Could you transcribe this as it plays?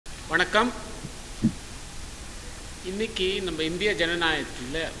வணக்கம். இன்னைக்கு நம்ம இந்திய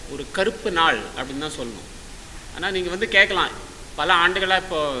ஜனநாயகத்தில் ஒரு கருப்பு நாள் அப்படின்னு தான் சொல்லணும். ஆனால் நீங்கள் கேட்கலாம், பல ஆண்டுகளாக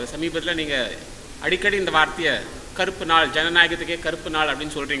இப்போ சமீபத்தில் நீங்கள் அடிக்கடி இந்த வார்த்தையை கருப்பு நாள், ஜனநாயகத்துக்கே கருப்பு நாள்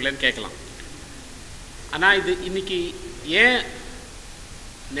அப்படின்னு சொல்கிறீங்களேன்னு கேட்கலாம். ஆனால் இது இன்னைக்கு ஏன்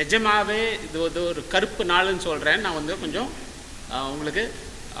நிஜமாகவே இது ஒரு கருப்பு நாள்னு சொல்கிறேன். நான் கொஞ்சம் உங்களுக்கு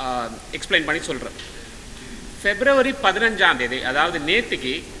எக்ஸ்பிளைன் பண்ணி சொல்கிறேன். February 15, அதாவது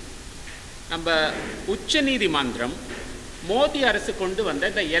நேற்றுக்கு நம்ம உச்ச நீதிமன்றம் மோடி அரசு கொண்டு வந்த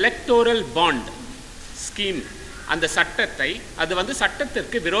இந்த எலக்டோரல் பாண்ட் ஸ்கீம், அந்த சட்டத்தை அது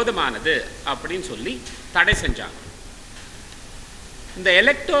சட்டத்திற்கு விரோதமானது அப்படின்னு சொல்லி தடை செஞ்சாங்க. இந்த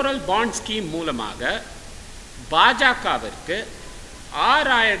எலக்டோரல் பாண்ட் ஸ்கீம் மூலமாக பாஜகவிற்கு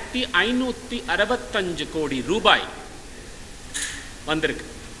 6565 கோடி ரூபாய் வந்திருக்கு.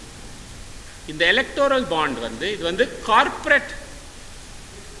 இந்த எலக்டோரல் பாண்ட் இது கார்ப்பரேட்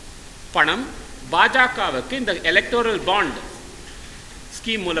பணம் பாஜகவுக்கு இந்த எலக்டோரல் பாண்ட்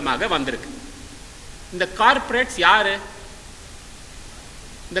ஸ்கீம் மூலமாக வந்திருக்கு. இந்த கார்ப்பரேட்ஸ் யாரு?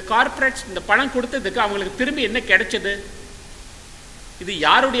 இந்த கார்ப்பரேட்ஸ் இந்த பணம் கொடுத்ததுக்கு அவங்களுக்கு திரும்பி என்ன கிடைச்சது? இது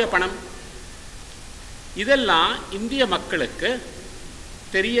யாருடைய பணம்? இதெல்லாம் இந்திய மக்களுக்கு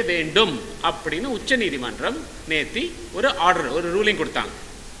தெரிய வேண்டும் அப்படின்னு உச்ச நீதிமன்றம் நேத்தி ஒரு ஆர்டர், ஒரு ரூலிங் கொடுத்தாங்க.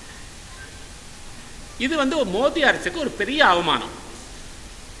 இது மோடி அரசுக்கு ஒரு பெரிய அவமானம்.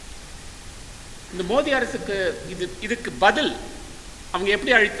 இந்த மோடி அரசுக்கு இதுக்கு பதில் அவங்க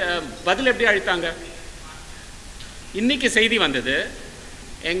எப்படி அளித்தாங்க? இன்னைக்கு செய்தி வந்தது,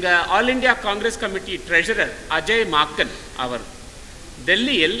 எங்க all India Congress committee treasurer Ajay மாக்கன் அவர்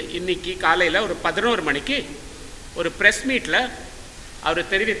டெல்லியில் இன்னைக்கு காலையில் ஒரு 11 மணிக்கு ஒரு பிரஸ் மீட்ல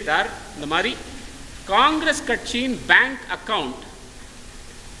அவர் தெரிவித்தார், இந்த மாதிரி காங்கிரஸ் கட்சியின் பேங்க் அக்கவுண்ட்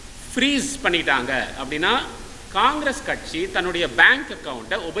ஃப்ரீஸ் பண்ணிட்டாங்க. அப்படின்னா காங்கிரஸ் கட்சி தன்னுடைய பேங்க்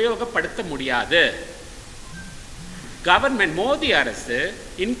அக்கவுண்டை உபயோகப்படுத்த முடியாது. கவர்மெண்ட், மோடி அரசு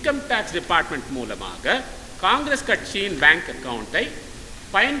இன்கம் டாக்ஸ் டிபார்ட்மெண்ட் மூலமாக காங்கிரஸ் கட்சியின் பேங்க் அக்கவுண்டை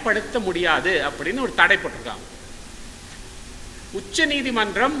பயன்படுத்த முடியாது அப்படின்னு ஒரு தடை போட்டிருக்காங்க. உச்ச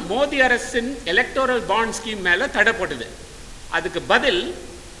நீதிமன்றம் மோடி அரசின் எலக்டோரல் பாண்ட் ஸ்கீம் மேல தடை போட்டது. அதுக்கு பதில்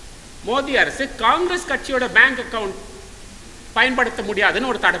மோடி அரசு காங்கிரஸ் கட்சியோட பேங்க் அக்கவுண்ட் பயன்படுத்த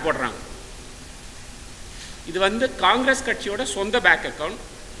முடியாதுன்னு ஒரு தடை போடுறாங்க. இது காங்கிரஸ் கட்சியோட சொந்த பேங்க் அக்கவுண்ட்,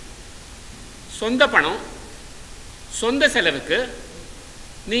 சொந்த பணம், சொந்த செலவுக்கு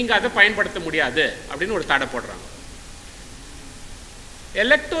நீங்க அதை பயன்படுத்த முடியாது அப்படின்னு ஒரு தடை போடுறாங்க.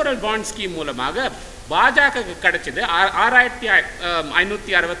 எலக்டோரல் பாண்ட் ஸ்கீம் மூலமாக பாஜக கிடைச்சது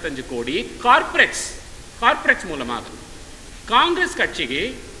 6565 கோடி கார்ப்பரேட்ஸ் மூலமாக. காங்கிரஸ் கட்சிக்கு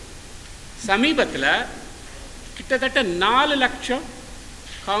சமீபத்தில் கிட்டத்தட்ட 4 லட்சம்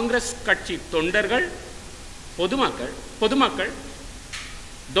காங்கிரஸ் கட்சி தொண்டர்கள், பொதுமக்கள்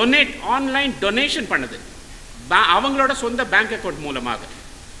ஆன்லைன் டொனேஷன் பண்ணது அவங்களோட சொந்த பேங்க் அக்கவுண்ட் மூலமாக.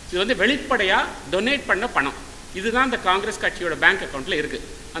 இது வெளிப்படையா டொனேட் பண்ண பணம். இதுதான் இந்த காங்கிரஸ் கட்சியோட பேங்க் அக்கவுண்ட்ல இருக்கு.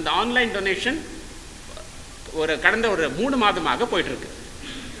 அந்த ஆன்லைன் டொனேஷன் கடந்த ஒரு 3 மாதமாக போயிட்டு இருக்கு.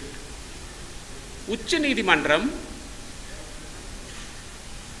 உச்ச நீதிமன்றம்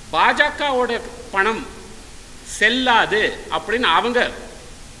பாஜகவோட பணம் செல்லாது அப்படின்னு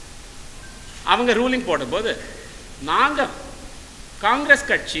அவங்க ரூலிங் போடும்போது, நாங்க காங்கிரஸ்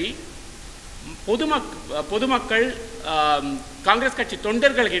கட்சி பொதுமக்கள் காங்கிரஸ் கட்சி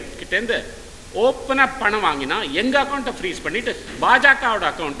தொண்டர்கள் கிட்டேருந்து ஓப்பனா பணம் வாங்கினா எங்க அக்கௌண்ட்டை ஃப்ரீஸ் பண்ணிட்டு பாஜகவோட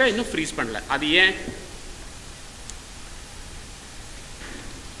அக்கௌண்ட்டை இன்னும் ஃப்ரீஸ் பண்ணல. அது ஏன்?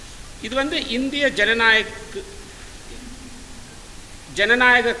 இது இந்திய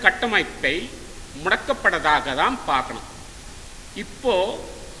ஜனநாயக கட்டமைப்பை முடக்கப்பட்டதாக தான் பார்க்கணும்.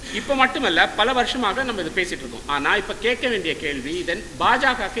 இப்போ மட்டுமல்ல, பல வருஷமாக நம்ம இது பேசிட்டு இருக்கோம். ஆனால் இப்போ கேட்க வேண்டிய கேள்வி, இதன்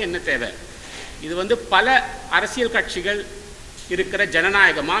பாஜகவுக்கு என்ன தேவை? இது பல அரசியல் கட்சிகள் இருக்கிற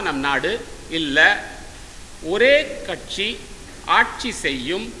ஜனநாயகமா நம் நாடு? இல்லை ஒரே கட்சி ஆட்சி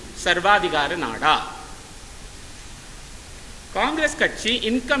செய்யும் சர்வாதிகார நாடா? காங்கிரஸ் கட்சி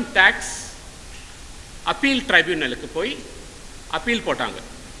இன்கம் டாக்ஸ் அப்பீல் ட்ரைபியூனலுக்கு போய் அப்பீல் போட்டாங்க.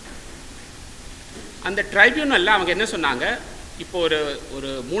 அந்த ட்ரைபியூனல்ல அவங்க என்ன சொன்னாங்க? இப்போ ஒரு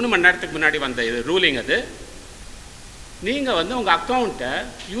 3 மணி நேரத்துக்கு முன்னாடி வந்த ரூலிங் அது, நீங்கள் உங்கள் அக்கௌண்ட்டை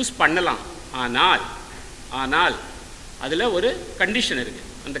யூஸ் பண்ணலாம், ஆனால் அதில் ஒரு கண்டிஷன் இருக்குது.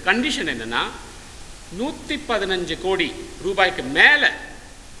 அந்த கண்டிஷன் என்னென்னா, 115 கோடி ரூபாய்க்கு மேலே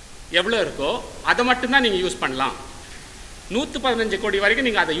எவ்வளோ இருக்கோ அதை மட்டும்தான் நீங்கள் யூஸ் பண்ணலாம். 115 கோடி வரைக்கும்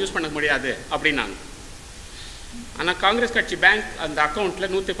நீங்கள் அதை யூஸ் பண்ண முடியாது அப்படின்னாங்க. ஆனால் காங்கிரஸ் கட்சி பேங்க் அந்த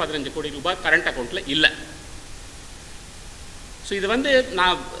அக்கௌண்ட்டில் 115 கோடி ரூபாய் கரண்ட் அக்கௌண்ட்டில் இல்லை. ஸோ இது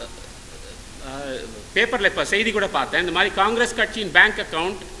நான் பேப்பரில் இப்போ செய்தி கூட பார்த்தேன். இந்த மாதிரி காங்கிரஸ் கட்சியின் பேங்க்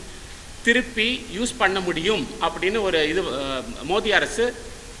அக்கவுண்ட் திருப்பி யூஸ் பண்ண முடியும் அப்படின்னு ஒரு இது மோடி அரசு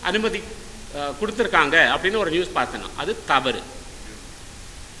அனுமதி கொடுத்துருக்காங்க அப்படின்னு ஒரு நியூஸ் பார்த்தேன். அது தவறு.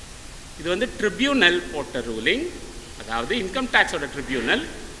 இது வந்து ட்ரிபியூனல் போட்ட ரூலிங், அதாவது இன்கம் டேக்ஸோட ட்ரிபியூனல்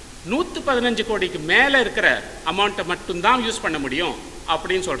 115 கோடிக்கு மேலே இருக்கிற அமௌண்ட்டை மட்டும்தான் யூஸ் பண்ண முடியும்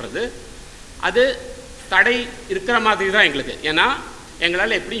அப்படின்னு சொல்கிறது. அது தடை இருக்கிற மாதிரி தான் எங்களுக்கு. ஏன்னா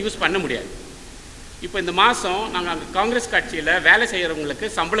எங்களால் எப்படி யூஸ் பண்ண முடியாது. இப்போ இந்த மாதம் நாங்கள் அங்கே காங்கிரஸ் கட்சியில் வேலை செய்கிறவங்களுக்கு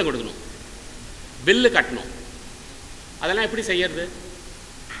சம்பளம் கொடுக்கணும், பில்லு கட்டணும். அதெல்லாம் எப்படி செய்யறது?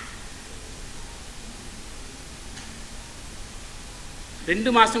 ரெண்டு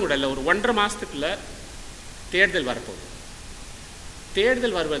மாதம் கூட இல்லை, ஒரு 1.5 மாதத்துக்குள்ள தேர்தல் வரப்போகுது.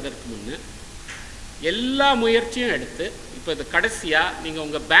 தேர்தல் வருவதற்கு முன்னே எல்லா முயற்சியும் எடுத்து இப்போ இது கடைசியாக நீங்கள்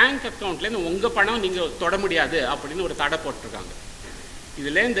உங்கள் பேங்க் அக்கௌண்ட்லேருந்து உங்கள் பணம் நீங்கள் தொட முடியாது அப்படின்னு ஒரு தடை போட்டிருக்காங்க.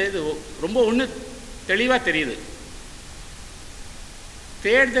 இதுலேருந்து இது ரொம்ப ஒன்று தெளிவாக தெரியுது.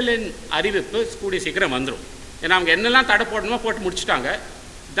 தேர்தலின் அறிவிப்பு கூடிய சீக்கிரம் வந்துடும். ஏன்னா அவங்க என்னெல்லாம் தடை போடணுமோ போட்டு முடிச்சுட்டாங்க.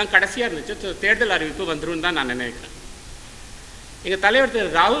 இதுதான் கடைசியாக இருந்துச்சு. தேர்தல் அறிவிப்பு வந்துடும் தான் நான் நினைக்கிறேன். எங்கள் தலைவர்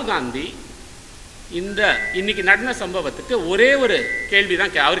திரு ராகுல் காந்தி இன்னைக்கு நடந்த சம்பவத்துக்கு ஒரே ஒரு கேள்வி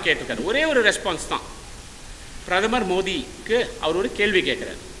தான் அவர் கேட்டிருக்காரு. ஒரே ஒரு ரெஸ்பான்ஸ் தான். பிரதமர் மோடிக்கு அவர் ஒரு கேள்வி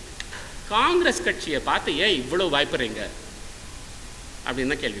கேட்குறாரு. காங்கிரஸ் கட்சியை பார்த்து ஏன் இவ்வளவு பயப்படுறீங்க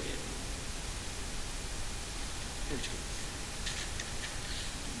அப்படின்னு தான் கேள்வி கேட்குறேன்.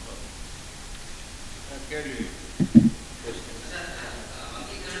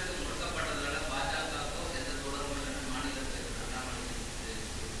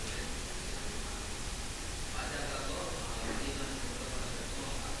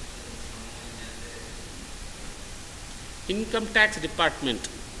 இன்கம் டேக்ஸ் டிபார்ட்மெண்ட்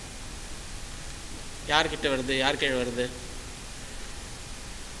யார்கிட்ட வருது? யார் கீழே வருது?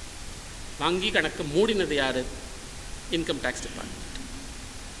 வங்கி கணக்கு மூடினது யாரு? Income tax department.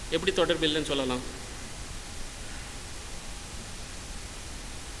 எப்படி தொடர்பு இல்லைன்னு சொல்லலாம்?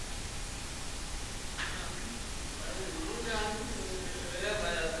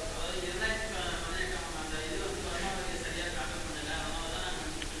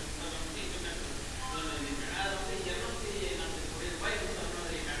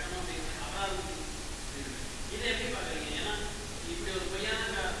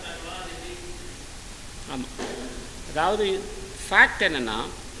 ஆமாம். அதாவது ஃபேக்ட் என்னென்னா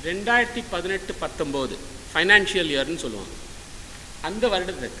 2018-19 ஃபைனான்ஷியல் இயர்னு சொல்லுவாங்க. அந்த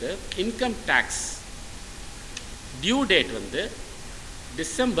வருடத்துக்கு இன்கம் டேக்ஸ் டியூ டேட் வந்து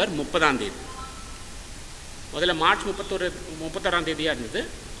டிசம்பர் 30 முதல்ல மார்ச் 31 இருந்தது.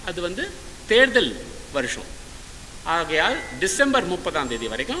 அது வந்து தேர்தல் வருஷம் ஆகையால் டிசம்பர்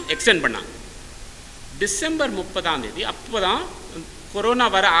 30 வரைக்கும் எக்ஸ்டெண்ட் பண்ணாங்க. டிசம்பர் 30 அப்போ தான் கொரோனா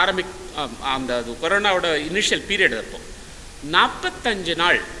வர அந்த கொரோனாவோட இனிஷியல் பீரியட். அப்போ 45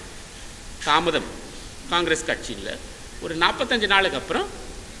 நாள் தாமதம் காங்கிரஸ் கட்சியில். ஒரு 45 நாளுக்கு அப்புறம்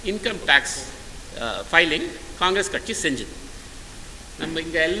இன்கம் டேக்ஸ் ஃபைலிங் காங்கிரஸ் கட்சி செஞ்சுது.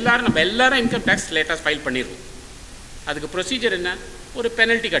 நம்ம எல்லாரும் இன்கம் டேக்ஸ் லேட்டாக ஃபைல் பண்ணிடுவோம். அதுக்கு ப்ரொசீஜர் என்ன? ஒரு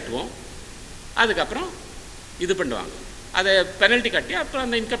பெனல்ட்டி கட்டுவோம், அதுக்கப்புறம் இது பண்ணுவாங்க. அதை பெனல்ட்டி கட்டி அப்புறம்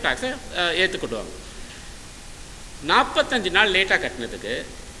அந்த இன்கம் டேக்ஸை ஏற்றுக்கிடுவாங்க. 45 நாள் லேட்டாக கட்டினதுக்கு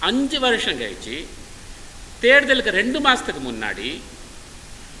 5 வருஷம் கழிச்சு தேர்தலுக்கு 2 மாதத்துக்கு முன்னாடி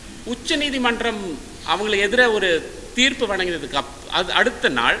உச்சநீதிமன்றம் அவங்களுக்கு எதிராக ஒரு தீர்ப்பு வழங்கினதுக்கு அது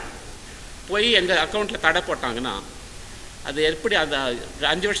அடுத்த நாள் போய் எங்கள் அக்கௌண்ட்டில் தடை போட்டாங்கன்னா அது எப்படி? அது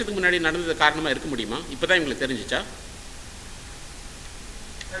 5 வருஷத்துக்கு முன்னாடி நடந்தது காரணமாக இருக்க முடியுமா? இப்போ தான் எங்களுக்கு தெரிஞ்சிச்சா?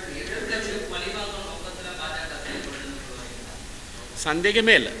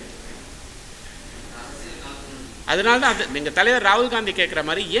 சந்தேகமே இல்லை. அதனால தான் அது எங்கள் தலைவர் ராகுல் காந்தி கேட்குற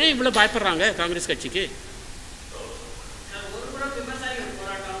மாதிரி ஏன் இவ்வளோ பயப்படுறாங்க காங்கிரஸ் கட்சிக்கு?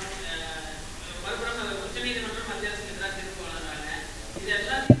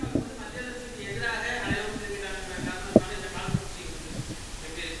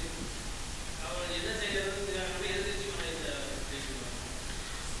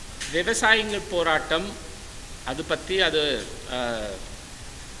 விவசாயிகள் போராட்டம் அது பற்றி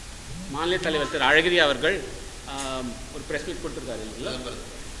மாநில தலைவர் திரு அழகிரி அவர்கள் ஒரு ப்ரெஸ் மீட் கொடுத்துருக்காரு இல்லைங்களா?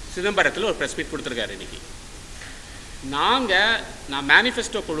 சிதம்பரத்தில் ஒரு ப்ரெஸ் மீட் கொடுத்துருக்காரு இன்றைக்கி. நான்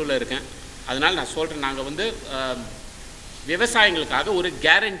மேனிஃபெஸ்டோ குழுவில் இருக்கேன், அதனால் நான் சொல்கிறேன். நாங்கள் வந்து விவசாயிகளுக்காக ஒரு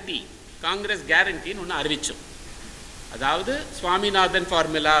கேரண்டி, காங்கிரஸ் கேரண்டின்னு ஒன்று அறிவித்தோம். அதாவது சுவாமிநாதன்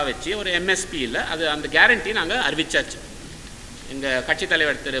ஃபார்முலா வச்சு ஒரு எம்எஸ்பியில் அந்த கேரண்டி நாங்கள் அறிவிச்சாச்சு. எங்கள் கட்சித்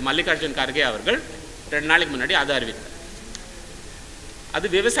தலைவர் திரு மல்லிகார்ஜுன் கார்கே அவர்கள் 2 நாளைக்கு முன்னாடி அதை அறிவித்தார். அது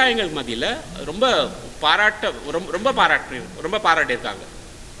விவசாயிகள் மத்தியில் ரொம்ப பாராட்டியிருக்காங்க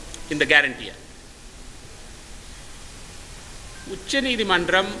இந்த கேரண்டியை.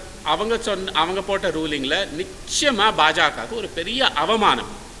 உச்சநீதிமன்றம் அவங்க போட்ட ரூலிங்கில் நிச்சயமாக பாஜகவுக்கு ஒரு பெரிய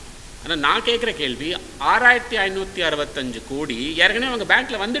அவமானம். ஆனால் நான் கேட்குற கேள்வி, 6565 கோடி ஏற்கனவே அவங்க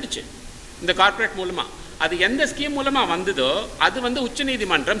பேங்க்கில் வந்துடுச்சு இந்த கார்ப்பரேட் மூலமாக. அது எந்த ஸ்கீம் மூலமாக வந்ததோ அது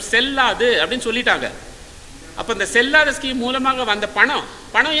உச்சநீதிமன்றம் செல்லாது அப்படின்னு சொல்லிட்டாங்க. அப்போ இந்த செல்லாத ஸ்கீம் மூலமாக வந்த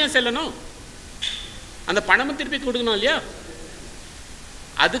பணம் ஏன் செல்லணும்? அந்த பணமும் திருப்பி கொடுக்கணும் இல்லையா?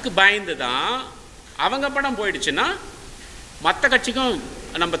 அதுக்கு பயந்து தான் அவங்க பணம் போயிடுச்சுன்னா மற்ற கட்சிக்கும்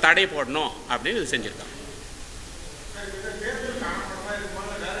நம்ம தடை போடணும் அப்படின்னு இது செஞ்சுருக்காங்க.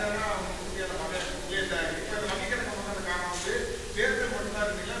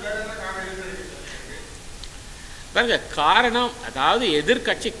 பாருங்க, காரணம் அதாவது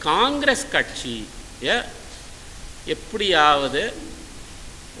எதிர்கட்சி காங்கிரஸ் கட்சியை எப்படியாவது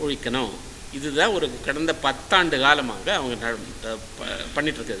ஒழிக்கணும். இதுதான் ஒரு கடந்த 10 ஆண்டு காலமாக அவங்க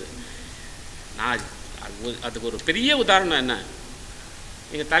பண்ணிகிட்ருக்குது. நான் அதுக்கு ஒரு பெரிய உதாரணம் என்ன,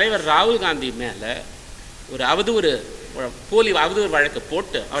 எங்கள் தலைவர் ராகுல் காந்தி மேலே ஒரு போலி அவதூறு வழக்கு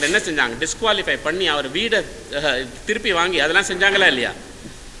போட்டு அவர் என்ன செஞ்சாங்க, டிஸ்குவாலிஃபை பண்ணி அவர் வீடை திருப்பி வாங்கி அதெல்லாம் செஞ்சாங்களா இல்லையா?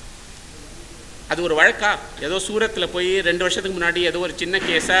 அது ஒரு வழக்கா? ஏதோ சூரத்தில் போய் 2 வருஷத்துக்கு முன்னாடி ஏதோ ஒரு சின்ன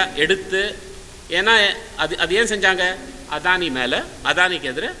கேஸாக எடுத்து, ஏன்னா அது ஏன் செஞ்சாங்க? அதானிக்கு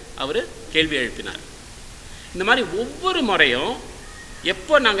எதிராக அவர் கேள்வி எழுப்பினார். இந்த மாதிரி ஒவ்வொரு முறையும்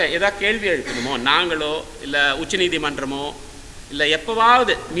எப்போ நாங்கள் எதாவது கேள்வி எழுப்பணுமோ, நாங்களோ இல்லை உச்சநீதிமன்றமோ இல்லை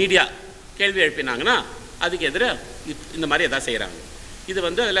எப்போவாவது மீடியா கேள்வி எழுப்பினாங்கன்னா அதுக்கு எதிராக இந்த மாதிரி எதாவது செய்கிறாங்க. இது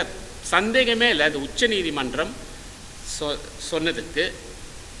அதில் சந்தேகமே இல்லை. இந்த உச்சநீதிமன்றம் சொன்னதுக்கு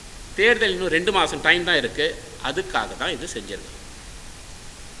தேர்தல் இன்னும் 2 மாதம் டைம் தான் இருக்குது. அதுக்காக தான் இது செஞ்சிருக்கு.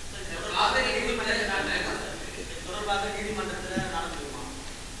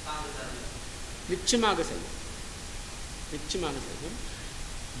 நிச்சயமாக செய்யும்.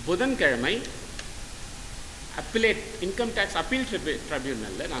 புதன்கிழமை இன்கம் டேக்ஸ் அப்பீல்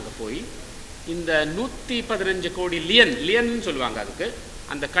ட்ரிபியூனலில் நாங்கள் போய் இந்த 115 கோடி லியன் சொல்லுவாங்க, அதுக்கு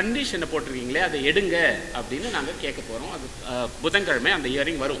அந்த கண்டிஷனை போட்டிருக்கீங்களே அதை எடுங்க அப்படின்னு நாங்கள் கேட்க போகிறோம். அது புதன்கிழமை அந்த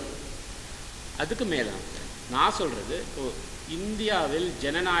ஹியரிங் வரும். அதுக்கு மேலே நான் சொல்கிறது, இந்தியாவில்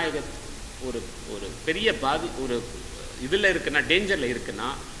ஜனநாயக ஒரு பெரிய ஒரு இதில் இருக்குன்னா, டேஞ்சரில் இருக்குன்னா,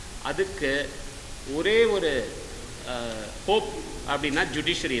 அதுக்கு ஒரே ஒரு ஹோப் அப்படின்னா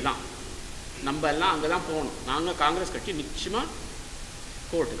ஜுடிஷரி தான். நம்ம எல்லாம் அங்கே தான் போகணும். நாங்கள் காங்கிரஸ் கட்சி நிச்சயமாக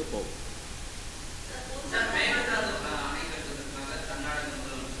கோர்ட்டுக்கு போவோம்.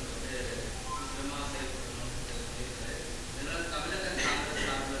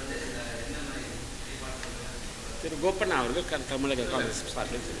 திரு கோப்பண்ணா அவர்கள் தமிழக காங்கிரஸ்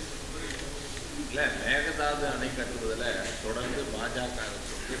சார்பில் இல்லை, மேகதாது அணை கட்டுவதில் தொடர்ந்து பாஜக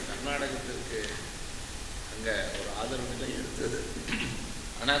அரசுக்கு கர்நாடகத்திற்கு அங்கே ஒரு ஆதரவு நிலை இருந்தது.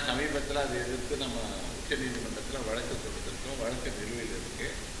 ஆனால் சமீபத்தில் அதை எதிர்த்து நம்ம உச்சநீதிமன்றத்தில் வழக்கு தொடுத்திருக்கோம். வழக்கு நிலுவையில் இருக்குது.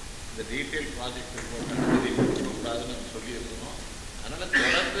 இந்த டீட்டெயில் ப்ராஜெக்ட் ரிப்போர்ட் அனுமதி கொடுக்கக்கூடாதுன்னு நம்ம சொல்லியிருக்கோம். அதனால்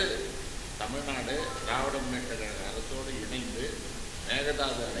தொடர்ந்து தமிழ்நாடு திராவிட முன்னேற்ற கழக அரசோடு இணைந்து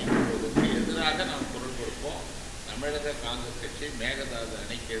மேகதாது அணை கட்டுவதற்கு எதிராக நாம் குரல் கொடுப்போம். தமிழக காங்கிரஸ் கட்சி மேகதாது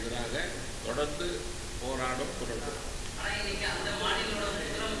அணைக்கு எதிராக தொடர்ந்து போராடும் குரல் கொடுக்கும்.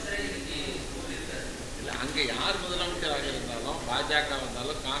 இல்லை, அங்கே யார் முதலமைச்சராக இருந்தாலும், பாஜக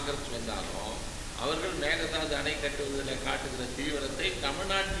வந்தாலும் காங்கிரஸ் வந்தாலும், அவர்கள் மேகதாது அணை கட்டுவதில் காட்டுகிற தீவிரத்தை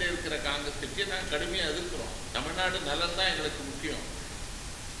தமிழ்நாட்டில் இருக்கிற காங்கிரஸ் கட்சியை நாங்கள் கடுமையாக எதிர்க்கிறோம். தமிழ்நாடு நலன் தான் எங்களுக்கு முக்கியம்.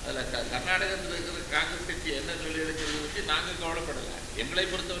 அதில் கர்நாடகத்தில் இருக்கிற காங்கிரஸ் கட்சி என்ன சொல்லி இருக்கிறது பற்றி நாங்கள் கவலைப்படலை. எங்களை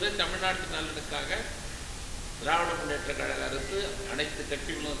பொறுத்தவரை தமிழ்நாட்டு நலனுக்காக திராவிட முன்னேற்ற கழக அரசு அனைத்து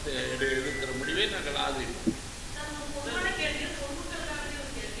கட்சிகளும் எடுக்கிற முடிவை நாங்கள் ஆதரிப்போம்.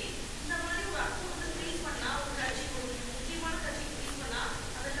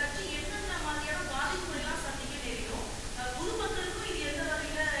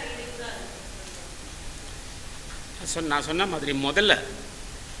 நான் சொன்ன மாதிரி முதல்ல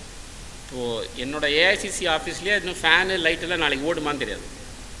இப்போது என்னோடய ஏஐசிசி ஆஃபீஸ்லேயே இன்னும் ஃபேனு லைட்டெல்லாம் நாளைக்கு ஓடுமான்னு தெரியாது.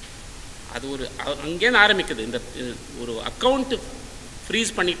 அது அங்கேருந்து ஆரம்பிக்குது. இந்த ஒரு அக்கௌண்ட்டு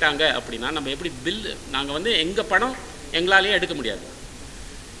ஃப்ரீஸ் பண்ணிட்டாங்க அப்படின்னா நம்ம எப்படி பில்லு, நாங்கள் எங்கள் பணம் எங்களாலேயே எடுக்க முடியாது.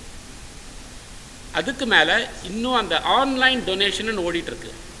 அதுக்கு மேலே இன்னும் அந்த ஆன்லைன் டொனேஷன்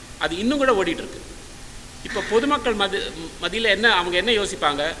ஓடிட்டுருக்கு. அது இன்னும் கூட ஓடிட்டுருக்கு. இப்போ பொதுமக்கள் மதியில் அவங்க என்ன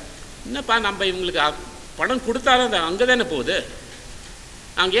யோசிப்பாங்க, என்னப்பா நம்ம இவங்களுக்கு பணம் கொடுத்தாலும் அந்த அங்கே தானே போகுது,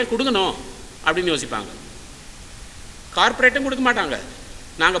 நாங்கள் ஏன் கொடுக்கணும் அப்படின்னு யோசிப்பாங்க. கார்ப்பரேட்டும் கொடுக்க மாட்டாங்க.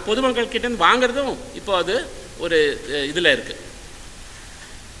 நாங்கள் பொதுமக்கள் கிட்டேருந்து வாங்குறதும் இப்போ அது ஒரு இதில் இருக்குது.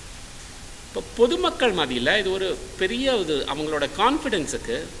 இப்போ பொதுமக்கள் மத்தியில் இது ஒரு பெரிய அவங்களோட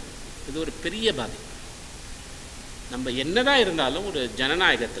கான்ஃபிடென்ஸுக்கு இது ஒரு பெரிய பாதிப்பு. நம்ம என்னதான் இருந்தாலும் ஒரு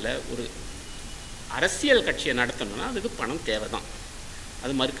ஜனநாயகத்தில் ஒரு அரசியல் கட்சியை நடத்தணும்னா அதுக்கு பணம் தேவை தான்.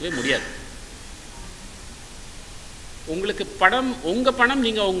 அது மறுக்கவே முடியாது. உங்களுக்கு உங்கள் பணம்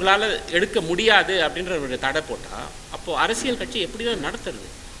நீங்கள் உங்களால் எடுக்க முடியாது அப்படின்ற ஒரு தடை போட்டால், அப்போது அரசியல் கட்சி எப்படி தான் நடத்துறது?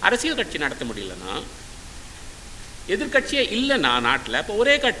 அரசியல் கட்சி நடத்த முடியலன்னா, எதிர்கட்சியே இல்லைன்னா நாட்டில், அப்போ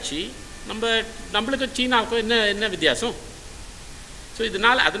ஒரே கட்சி நம்மளுக்கு சீனாவுக்கும் என்ன வித்தியாசம்? ஸோ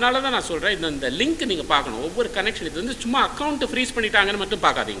அதனால தான் நான் சொல்கிறேன், இந்த லிங்க் நீங்கள் பார்க்கணும், ஒவ்வொரு கனெக்ஷன். இது வந்து சும்மா அக்கௌண்ட்டு ஃப்ரீஸ் பண்ணிட்டாங்கன்னு மட்டும்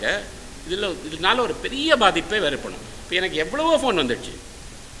பார்க்காதீங்க. இதனால ஒரு பெரிய பாதிப்பே ஏற்படும். இப்போ எனக்கு எவ்வளவோ ஃபோன் வந்துடுச்சு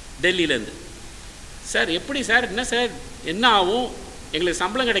டெல்லியிலேருந்து. சார் எப்படி சார், என்ன சார், என்ன ஆகும், எங்களுக்கு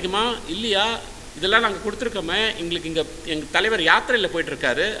சம்பளம் கிடைக்குமா இல்லையா, இதெல்லாம் நாங்கள் கொடுத்துருக்கோமே, எங்களுக்கு இங்கே எங்கள் தலைவர் யாத்திரையில்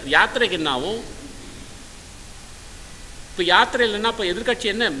போயிட்டுருக்காரு, யாத்திரைக்கு என்ன ஆகும்? இப்போ யாத்திரை இல்லைன்னா இப்போ எதிர்கட்சி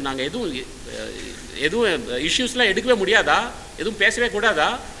என்ன, நாங்கள் எதுவும் இஷ்யூஸ்லாம் எடுக்கவே முடியாதா, எதுவும் பேசவே கூடாதா?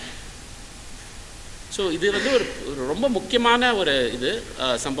 ஸோ இது வந்து ஒரு ரொம்ப முக்கியமான ஒரு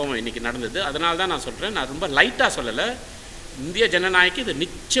சம்பவம் இன்றைக்கி நடந்தது. அதனால தான் நான் சொல்கிறேன், நான் ரொம்ப லைட்டாக சொல்லலை. இந்திய ஜனநாயகம் இது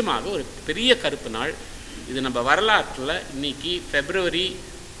நிச்சயமாக ஒரு பெரிய கருப்பு நாள். இது நம்ம வரலாற்றில் இன்றைக்கி February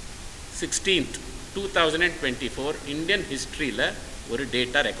 16th 2024 இந்தியன் ஹிஸ்ட்ரியில் ஒரு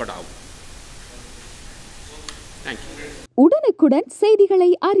டேட்டா ரெக்கார்ட் ஆகும். தேங்க்யூ. உடனுக்குடன் செய்திகளை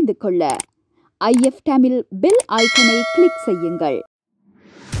அறிந்து கொள்ள IF தமிழ் பெல் ஐக்கனை கிளிக் செய்யுங்கள்.